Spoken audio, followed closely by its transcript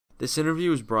This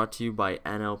interview is brought to you by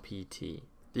NLPT.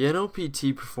 The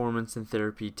NLPT Performance and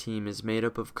Therapy team is made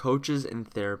up of coaches and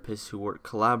therapists who work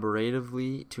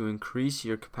collaboratively to increase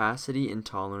your capacity and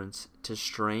tolerance to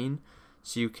strain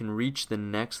so you can reach the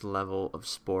next level of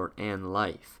sport and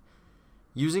life.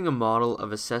 Using a model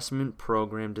of assessment,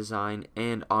 program design,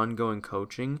 and ongoing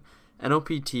coaching,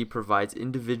 NLPT provides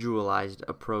individualized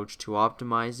approach to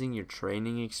optimizing your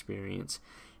training experience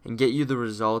and get you the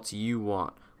results you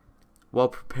want, while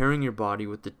preparing your body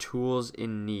with the tools it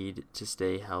needs to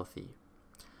stay healthy.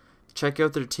 Check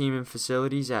out their team and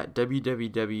facilities at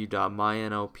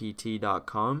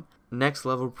www.mynlpt.com. Next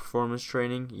Level Performance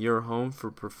Training, your home for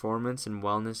performance and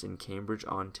wellness in Cambridge,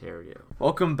 Ontario.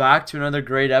 Welcome back to another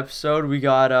great episode. We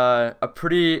got a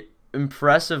pretty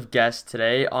impressive guest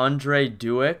today,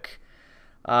 Dueck.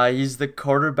 He's the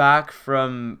quarterback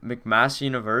from McMaster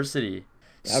University.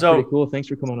 Yeah, pretty cool. Thanks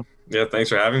for coming on. Yeah, thanks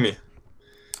for having me.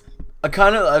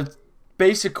 A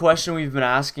basic question we've been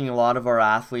asking a lot of our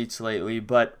athletes lately,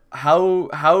 but how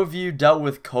have you dealt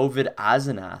with COVID as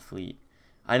an athlete?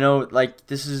 I know,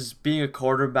 this is being a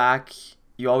quarterback,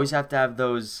 you always have to have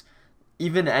those,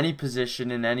 even any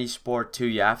position in any sport too,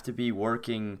 you have to be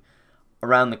working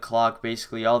around the clock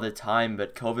basically all the time,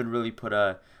 but COVID really put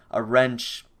a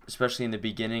wrench, especially in the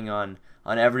beginning, on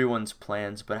everyone's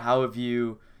plans. But how have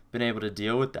you been able to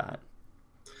deal with that?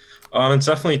 It's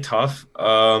definitely tough.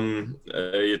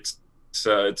 It's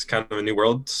kind of a new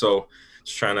world, so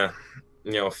just trying to,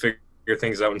 figure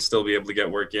things out and still be able to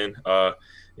get work in.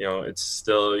 It's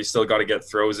still, you still got to get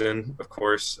throws in, of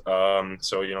course. So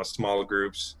small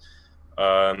groups.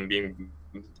 I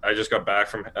just got back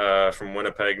from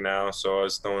Winnipeg now, so I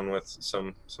was throwing with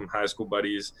some high school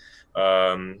buddies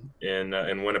in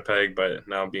Winnipeg, but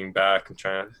now being back, I'm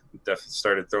trying to definitely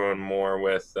started throwing more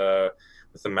with the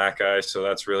Mac guys, so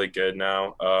that's really good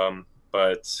now.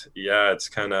 But yeah, it's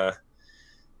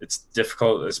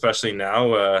difficult, especially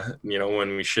now.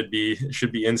 When we should be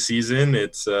in season,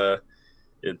 it's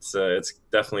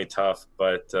definitely tough.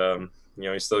 But you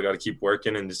still got to keep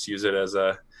working and just use it as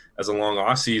a long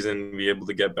off season, be able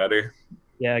to get better.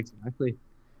 Yeah, exactly.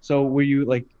 So were you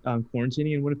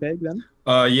quarantining in Winnipeg then?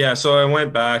 Yeah, so I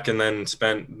went back and then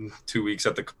spent 2 weeks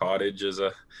at the cottage as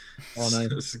a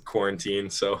quarantine.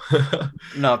 So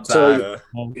not bad.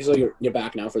 So you're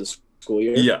back now for the school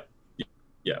year? Yeah.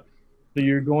 So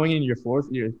you're going in your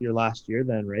your last year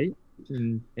then, right?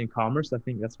 In commerce, I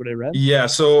think that's what I read. Yeah,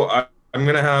 so I'm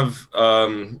gonna have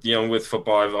with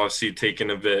football, I've obviously taken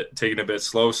a bit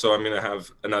slow, so I'm gonna have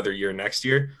another year next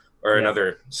year, or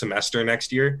another semester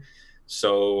next year.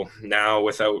 So now,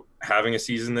 without having a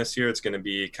season this year, it's gonna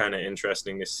be kind of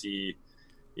interesting to see,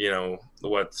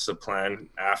 what's the plan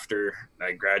after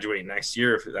I graduate next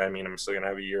year. I'm still gonna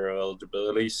have a year of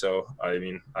eligibility, so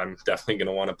I'm definitely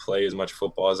gonna want to play as much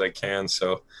football as I can.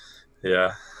 So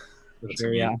yeah, it's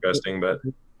gonna be interesting, but.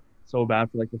 So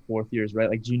bad for the fourth years, right?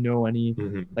 Do you know any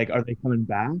are they coming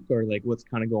back, or what's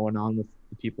kind of going on with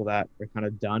the people that are kind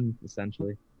of done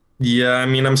essentially? Yeah,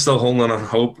 I'm still holding on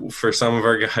hope for some of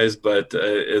our guys, but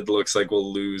it looks like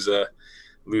we'll lose a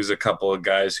couple of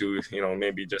guys who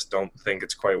maybe just don't think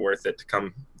it's quite worth it to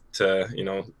come to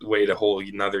wait a whole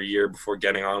another year before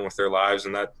getting on with their lives.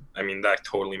 And that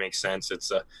totally makes sense.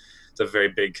 It's a very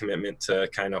big commitment to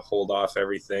kind of hold off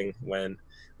everything when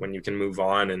you can move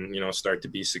on and start to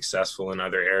be successful in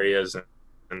other areas,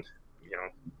 and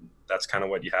that's kind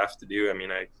of what you have to do.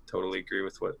 I totally agree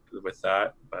with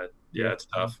that, but yeah, it's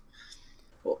tough.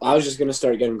 Well, I was just gonna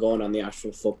start getting going on the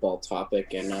actual football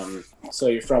topic, and so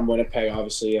you're from Winnipeg,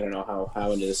 obviously. I don't know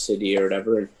how into the city or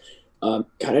whatever, and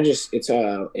kind of just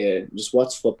just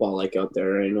what's football like out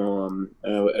there? I know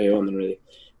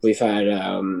we've had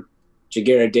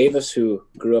Jagera Davis, who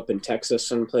grew up in Texas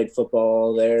and played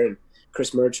football there, and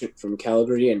Chris Merchant from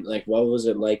Calgary, and what was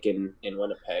it like in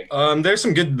Winnipeg? There's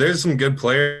some good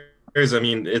players.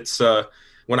 It's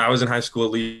when I was in high school,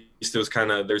 at least, it was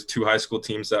there's two high school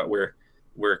teams that were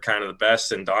kind of the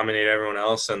best and dominate everyone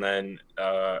else, and then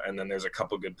there's a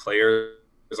couple good players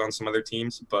on some other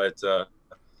teams. But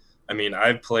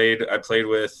I played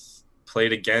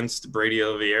against Brady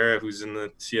Oliveira, who's in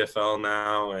the CFL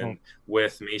now, and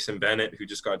with Mason Bennett, who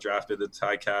just got drafted to the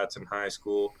Ticats in high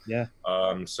school. Yeah.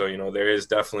 So there is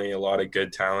definitely a lot of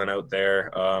good talent out there.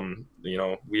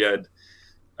 We had,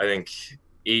 I think,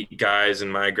 8 guys in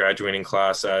my graduating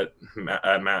class at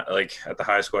the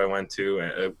high school I went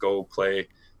to go play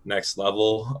next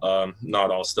level.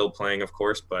 Not all still playing, of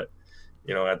course, but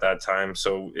at that time.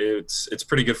 So it's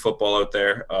pretty good football out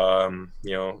there.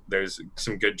 There's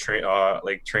some good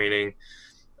training.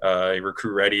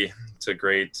 Recruit Ready. It's a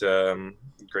great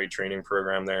training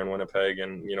program there in Winnipeg,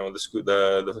 and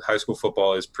the high school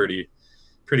football is pretty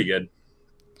good.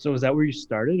 So is that where you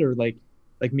started, or like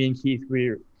me and Keith,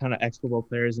 we're kind of ex-football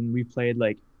players, and we played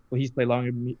he's played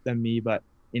longer than me, but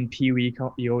in Pee Wee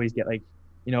you always get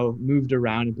moved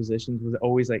around in positions. Was it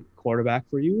always like quarterback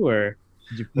for you, or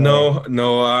did you play?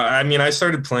 No. I mean, I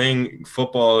started playing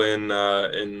football in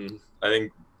I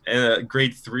think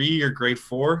grade 3 or grade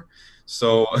 4.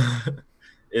 So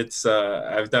it's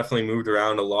I've definitely moved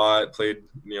around a lot, played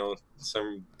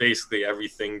basically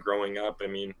everything growing up. I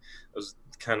mean, I was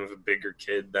kind of a bigger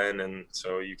kid then, and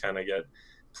so you kind of get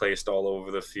placed all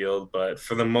over the field. But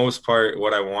for the most part,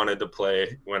 what I wanted to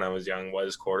play when I was young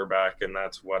was quarterback, and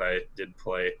that's what I did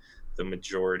play the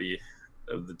majority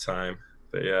of the time.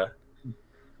 But yeah.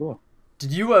 Cool.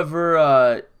 Did you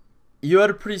ever you had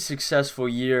a pretty successful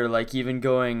year, like even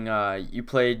going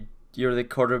you're the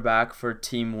quarterback for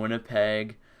Team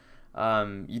Winnipeg.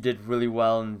 You did really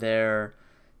well in there.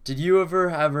 Did you ever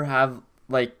have,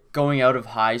 like, going out of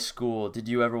high school, did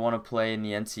you ever want to play in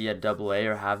the NCAA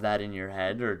or have that in your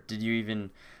head, or did you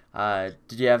even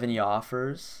did you have any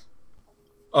offers?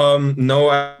 No,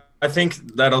 I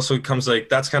think that also comes, like,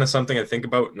 that's kind of something I think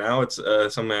about now. It's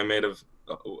something I may have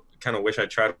kind of wish I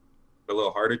tried a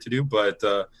little harder to do, but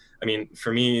I mean,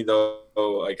 for me though,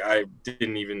 like, I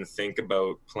didn't even think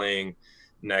about playing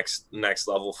next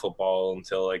level football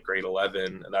until like grade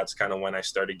 11. That's kind of when I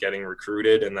started getting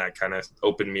recruited, and that kind of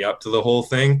opened me up to the whole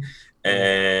thing.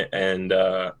 And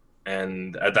at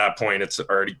that point, it's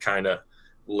already kind of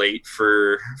late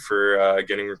for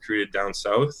getting recruited down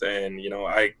south. And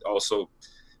I also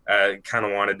kind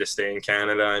of wanted to stay in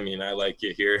Canada. I mean, I like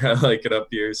it here. I like it up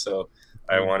here, so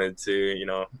I wanted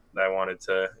to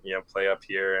play up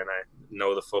here, and I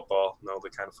know the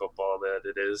kind of football that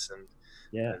it is, and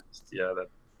that.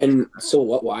 And so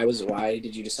why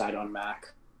did you decide on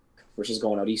Mac versus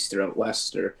going out east or out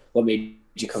west, or what made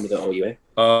you come to the OUA?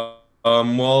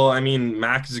 Well, I mean,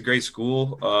 Mac is a great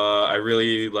school. I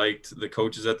really liked the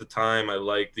coaches at the time. I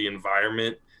liked the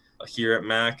environment here at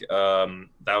Mac.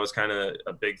 That was kind of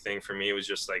a big thing for me. It was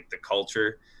just like the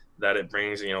culture that it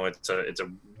brings. It's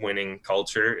a winning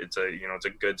culture. It's a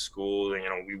good school.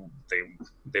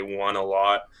 They won a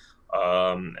lot,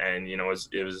 and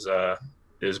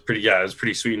it was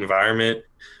pretty sweet environment.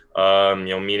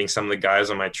 Meeting some of the guys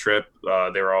on my trip,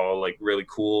 they were all like really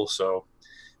cool. So,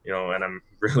 and I'm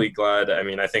really glad. I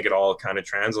mean, I think it all kind of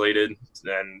translated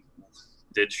and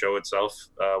did show itself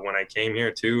when I came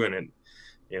here too, and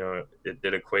it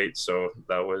did equate. So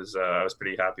that was I was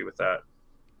pretty happy with that.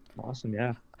 Awesome,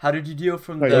 yeah. How did you deal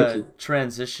from the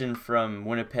transition from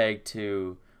Winnipeg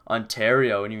to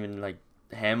Ontario and even like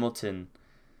Hamilton?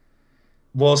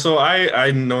 Well, so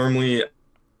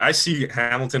I see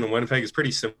Hamilton and Winnipeg as pretty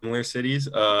similar cities.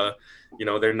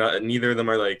 They're not, neither of them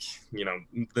are like,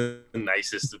 the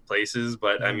nicest of places,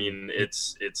 but I mean,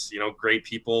 it's great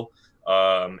people.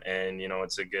 And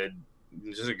it's a good,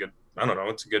 I don't know,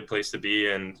 it's a good place to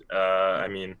be. And I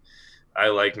mean, I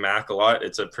like Mac a lot.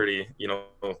 It's a pretty,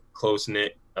 close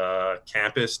knit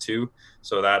campus too.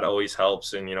 So that always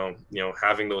helps. And,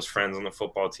 having those friends on the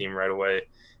football team right away,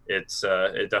 it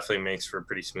definitely makes for a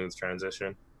pretty smooth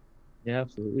transition. Yeah,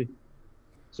 absolutely.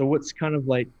 So what's kind of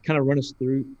run us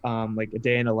through like a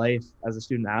day in a life as a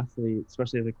student athlete,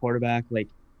 especially as a quarterback? Like,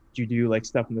 do you do like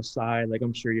stuff on the side? Like,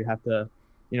 I'm sure you have to,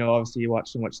 obviously you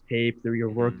watch so much tape through your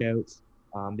workouts,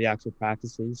 the actual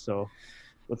practices. So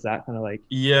what's that kind of like?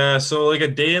 Yeah, so like a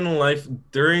day in the life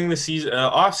during the season,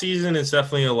 off season, it's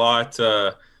definitely a lot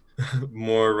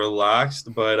more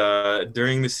relaxed. But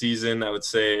during the season, I would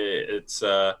say it's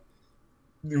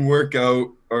workout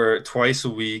or twice a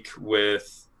week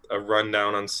with a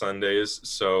rundown on Sundays.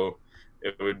 So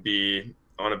it would be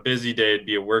on a busy day, it'd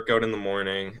be a workout in the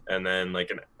morning, and then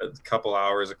like a couple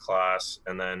hours of class,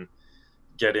 and then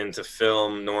get into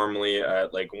film normally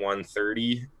at like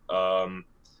 1:30.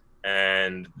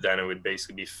 And then it would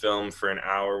basically be film for an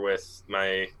hour with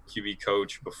my QB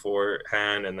coach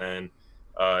beforehand, and then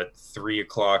 3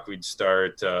 o'clock we'd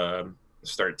start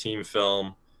team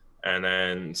film. And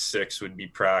then 6 would be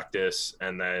practice,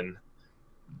 and then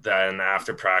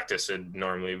after practice,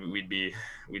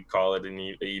 we'd call it in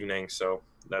the evening. So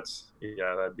that'd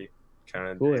be kind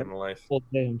of cool, day in the life. Full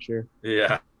day, I'm sure.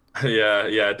 Yeah.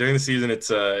 During the season, it's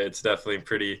definitely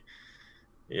pretty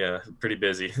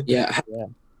busy. Yeah.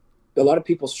 A lot of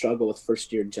people struggle with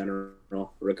first year in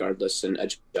general, regardless, and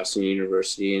adjusting to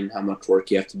university and how much work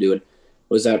you have to do. And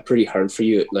was that pretty hard for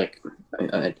you? Like,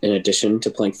 in addition to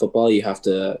playing football, you have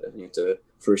to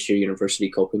first year university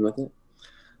coping with it?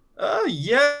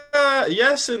 Yeah,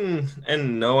 yes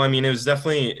and no. I mean, it's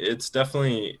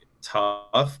definitely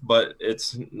tough, but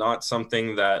it's not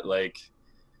something that like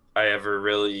I ever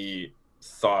really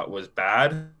thought was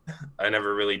bad. I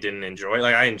never really didn't enjoy.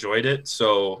 Like I enjoyed it,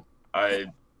 so I,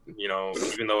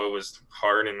 even though it was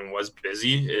hard and was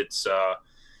busy, it's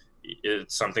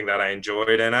something that I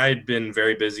enjoyed, and I'd been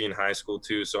very busy in high school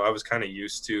too, so I was kind of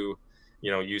used to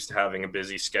having a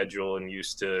busy schedule and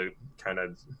used to kind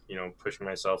of pushing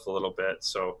myself a little bit.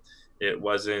 So it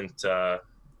wasn't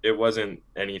it wasn't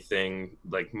anything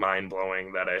like mind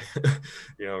blowing that I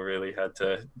really had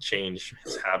to change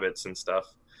habits and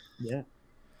stuff. Yeah.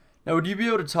 Now, would you be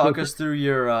able to talk us through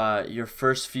your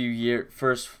first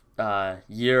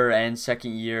year and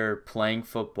second year playing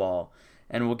football,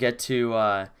 and we'll get to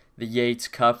the Yates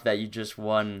Cup that you just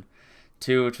won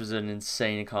too, which was an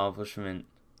insane accomplishment.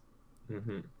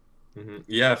 hmm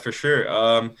Yeah, for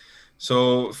sure.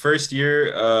 So first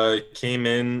year came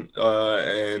in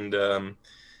and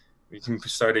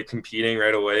started competing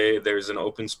right away. There's an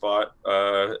open spot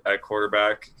at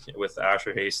quarterback with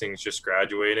Asher Hastings just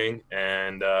graduating,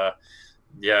 and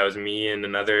yeah, it was me and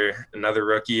another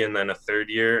rookie, and then a third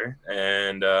year.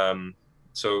 And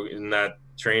so in that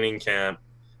training camp,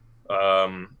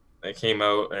 I came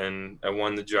out and I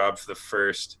won the job for the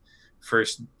first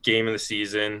game of the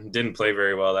season. Didn't play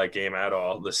very well that game at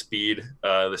all. The speed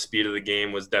of the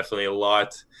game was definitely a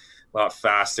lot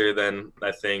faster than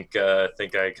I think I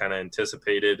kind of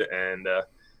anticipated, and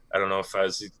I don't know if I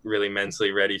was really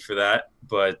mentally ready for that.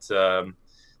 But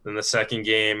then the second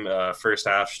game, first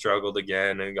half struggled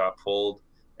again and got pulled,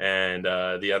 and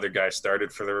the other guy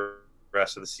started for the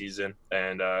rest of the season,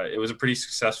 and it was a pretty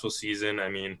successful season. I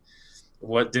mean,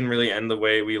 what didn't really end the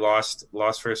way we lost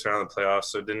first round of the playoffs,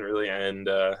 so it didn't really end.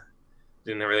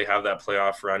 Didn't really have that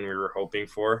playoff run we were hoping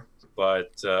for,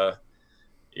 but it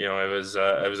was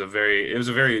a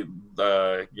very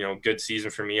good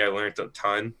season for me. I learned a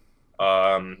ton.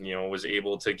 Was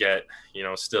able to get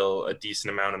still a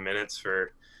decent amount of minutes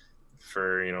for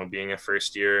being a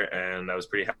first year, and I was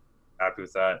pretty happy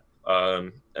with that.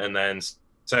 And then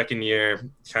second year,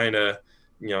 kind of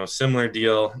similar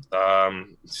deal. It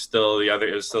was still the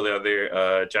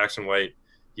other Jackson White.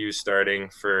 He was starting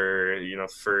for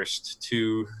first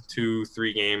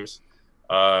 3 games,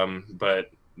 but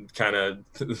kind of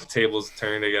the tables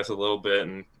turned, I guess, a little bit,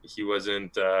 and he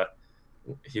wasn't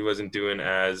doing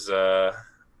as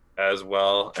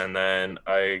well. And then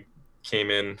I came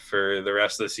in for the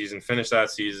rest of the season, finished that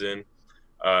season,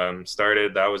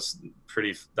 started. That was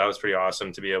pretty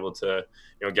awesome to be able to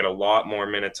get a lot more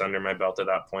minutes under my belt at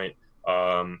that point.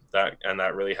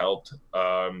 That really helped.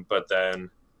 But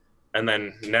then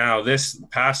now this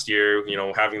past year,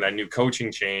 having that new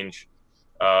coaching change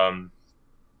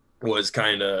was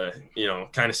kind of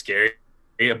scary.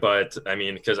 But I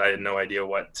mean, because I had no idea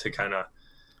what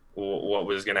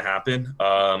was going to happen.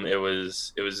 It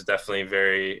was definitely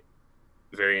very,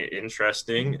 very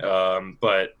interesting.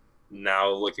 But now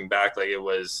looking back, like it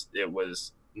was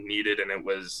needed, and it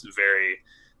was very,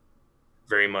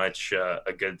 very much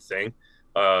a good thing.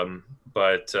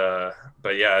 But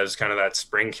yeah, it was kind of that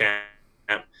spring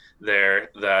camp there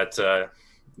that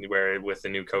where with the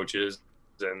new coaches,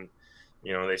 and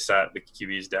they sat the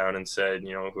QBs down and said,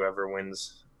 whoever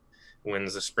wins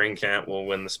the spring camp will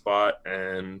win the spot.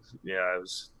 And yeah,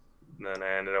 then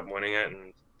I ended up winning it,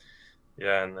 and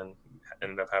yeah, and then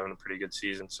ended up having a pretty good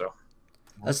season. So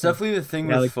That's definitely the thing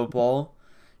with football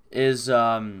is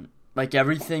like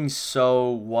everything's so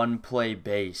one play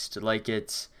based. Like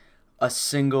it's a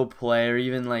single play, or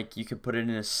even like you could put it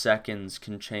in a seconds,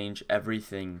 can change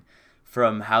everything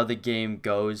from how the game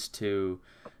goes to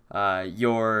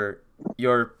your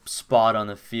spot on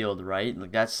the field, right?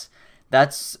 Like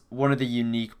that's one of the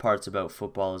unique parts about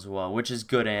football as well, which is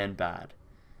good and bad.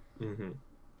 Mm-hmm.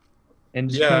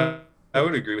 And yeah, I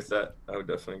would agree with that. I would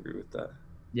definitely agree with that.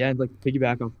 Yeah, and like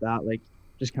piggyback off that, like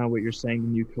just kind of what you're saying, the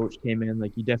new coach came in,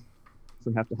 like you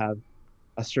definitely have to have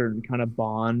a certain kind of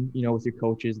bond, with your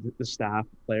coaches, the staff,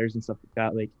 players, and stuff like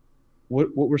that. Like,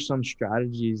 what were some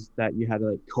strategies that you had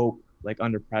to like cope like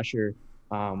under pressure,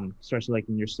 especially like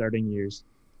in your starting years?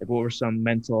 Like, what were some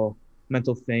mental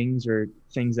things or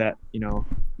things that you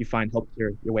find helped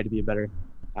your way to be a better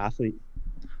athlete?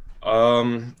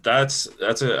 That's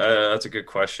a good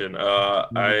question.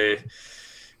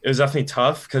 It was definitely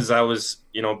tough because I was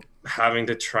having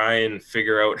to try and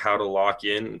figure out how to lock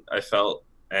in. I felt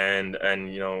and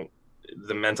the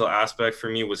mental aspect for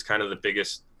me was kind of the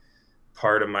biggest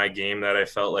part of my game that I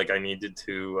felt like I needed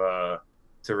to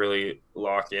really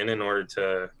lock in order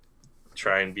to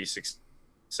try and be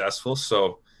successful.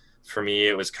 So for me,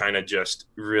 it was kind of just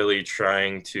really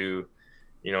trying to,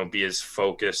 be as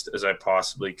focused as I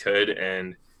possibly could,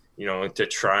 and, to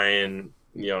try and,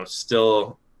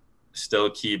 still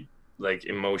keep like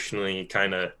emotionally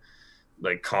kind of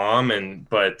like calm, and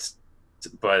but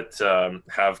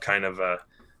have kind of a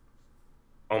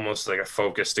almost like a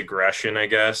focused aggression, I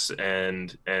guess,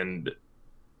 and yeah,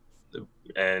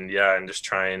 and just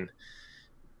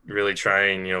really try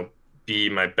and be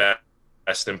my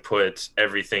best and put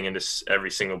everything into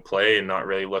every single play, and not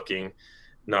really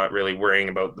worrying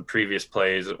about the previous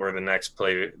plays or the next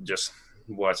play, just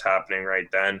what's happening right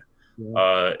then.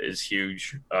 Is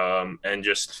huge. And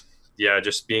just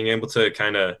being able to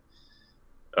kind of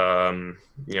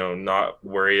not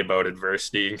worry about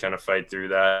adversity and kind of fight through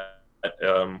that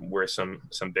were some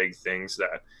big things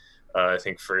that I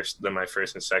think my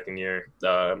first and second year,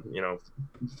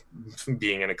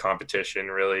 being in a competition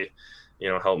really,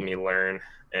 helped me learn.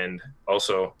 And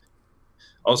also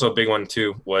a big one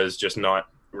too was just not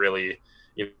really,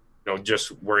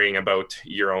 just worrying about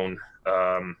your own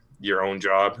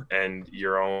job and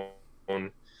your own,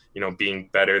 being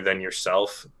better than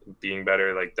yourself, being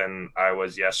better like than I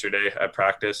was yesterday at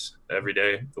practice every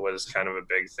day was kind of a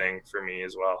big thing for me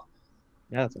as well.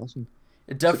 Yeah, that's awesome.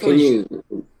 It definitely.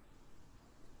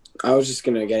 I was just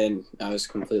gonna get in. I was a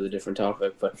completely different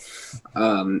topic, but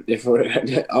if we're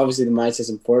obviously the mindset's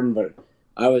important, but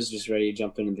I was just ready to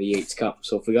jump into the Yates Cup.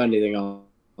 So if we got anything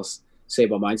else say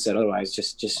about mindset, otherwise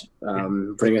just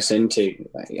bring us into,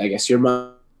 I guess, your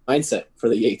mindset for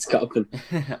the Yates Cup and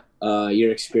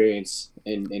your experience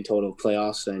in total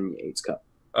playoffs and Yates Cup.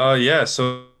 Yeah.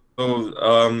 So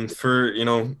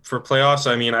for playoffs,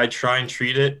 I mean, I try and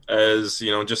treat it as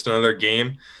just another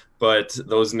game. But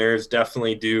those nerves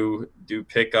definitely do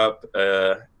pick up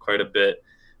quite a bit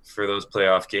for those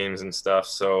playoff games and stuff.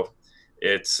 So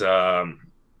it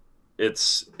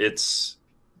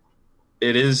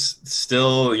is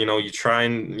still, you try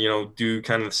and do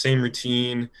kind of the same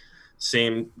routine,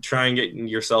 try and get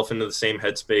yourself into the same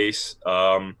headspace.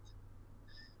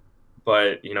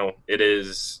 But it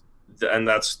is, and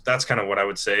that's kind of what I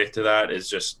would say to that, is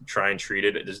just try and treat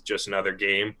it as just another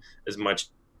game as much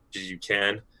as you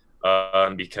can.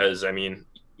 Because I mean,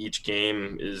 each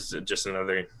game is just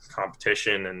another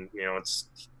competition, and it's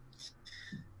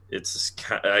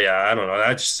I don't know.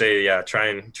 I just say try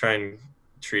and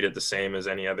treat it the same as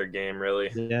any other game, really.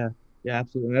 Yeah,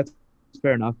 absolutely. That's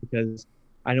fair enough, because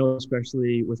I know,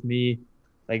 especially with me,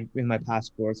 like in my past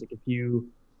sports, like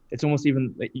it's almost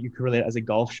even like you could relate it as a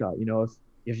golf shot.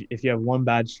 If you have one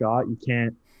bad shot, you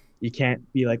can't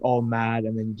be like all mad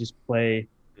and then you just play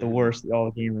the worst all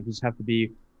game. Like, you just have to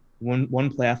be one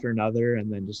play after another,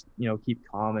 and then just keep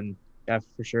calm. And yeah,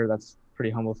 for sure, that's a pretty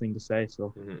humble thing to say.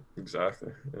 So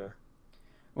exactly, yeah.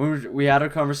 We had a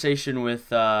conversation with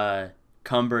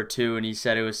Cumber too, and he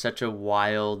said it was such a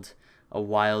wild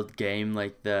game.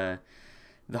 Like the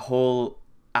whole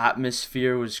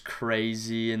atmosphere was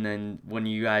crazy, and then when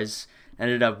you guys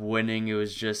ended up winning, it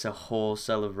was just a whole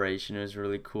celebration. It was a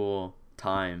really cool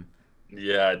time.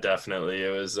 Yeah, definitely. It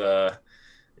was it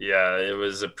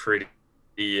was a pretty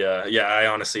I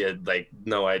honestly had like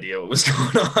no idea what was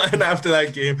going on after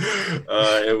that game.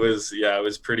 It was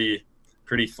pretty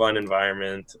fun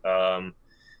environment.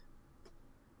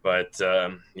 But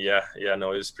no, it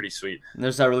was pretty sweet. And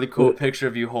there's that really cool picture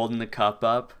of you holding the cup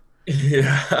up.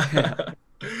 Yeah.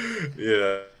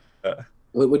 Yeah.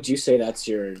 Would you say that's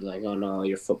your, like, on all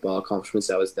your football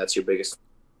accomplishments, that's your biggest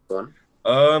one?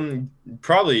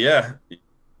 Probably, yeah.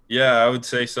 Yeah, I would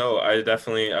say so. I would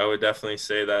definitely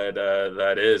say that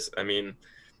that is. I mean,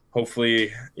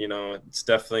 hopefully, it's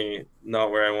definitely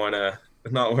not where I want to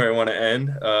end.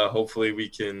 Hopefully we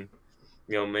can,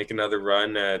 make another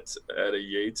run at a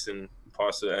Yates, and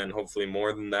hopefully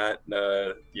more than that,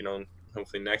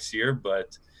 hopefully next year.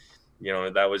 But,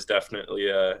 that was definitely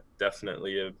a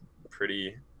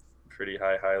pretty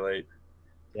high highlight.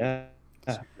 Yeah.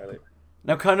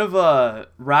 Now, kind of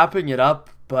wrapping it up,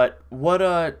 but what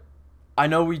I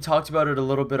know we talked about it a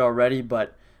little bit already,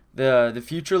 but the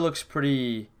future looks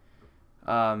pretty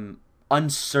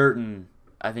uncertain.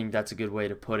 I think that's a good way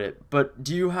to put it. But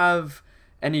do you have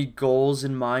any goals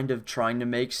in mind of trying to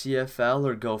make CFL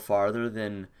or go farther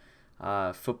than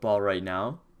football right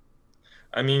now?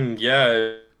 I mean,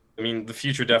 yeah. I mean, the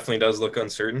future definitely does look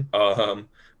uncertain.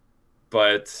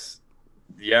 But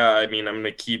yeah, I mean,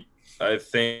 I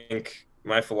think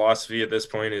my philosophy at this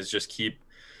point is just keep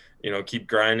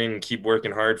grinding and keep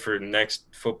working hard for next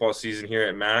football season here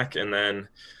at Mac, and then,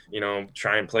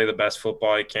 try and play the best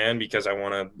football I can, because I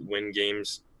want to win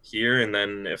games here. And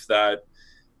then if that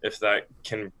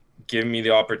can give me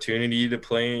the opportunity to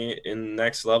play in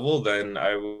next level, then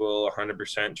I will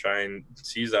 100% try and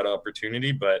seize that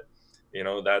opportunity. But,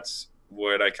 that's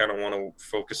what I kind of want to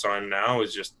focus on now,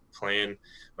 is just playing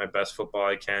my best football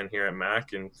I can here at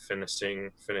Mac and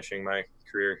finishing my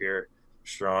career here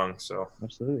strong. So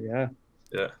Absolutely, yeah.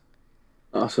 yeah.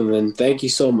 Awesome, and thank you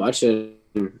so much. And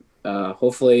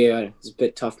hopefully, it's a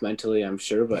bit tough mentally, I'm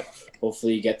sure, but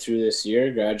hopefully you get through this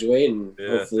year, graduate, and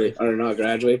hopefully, or not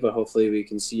graduate, but hopefully we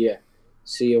can see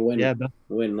you win. Yeah,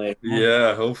 win later.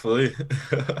 Yeah, hopefully.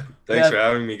 Thanks for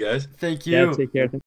having me, guys. Thank you. yeah, take care.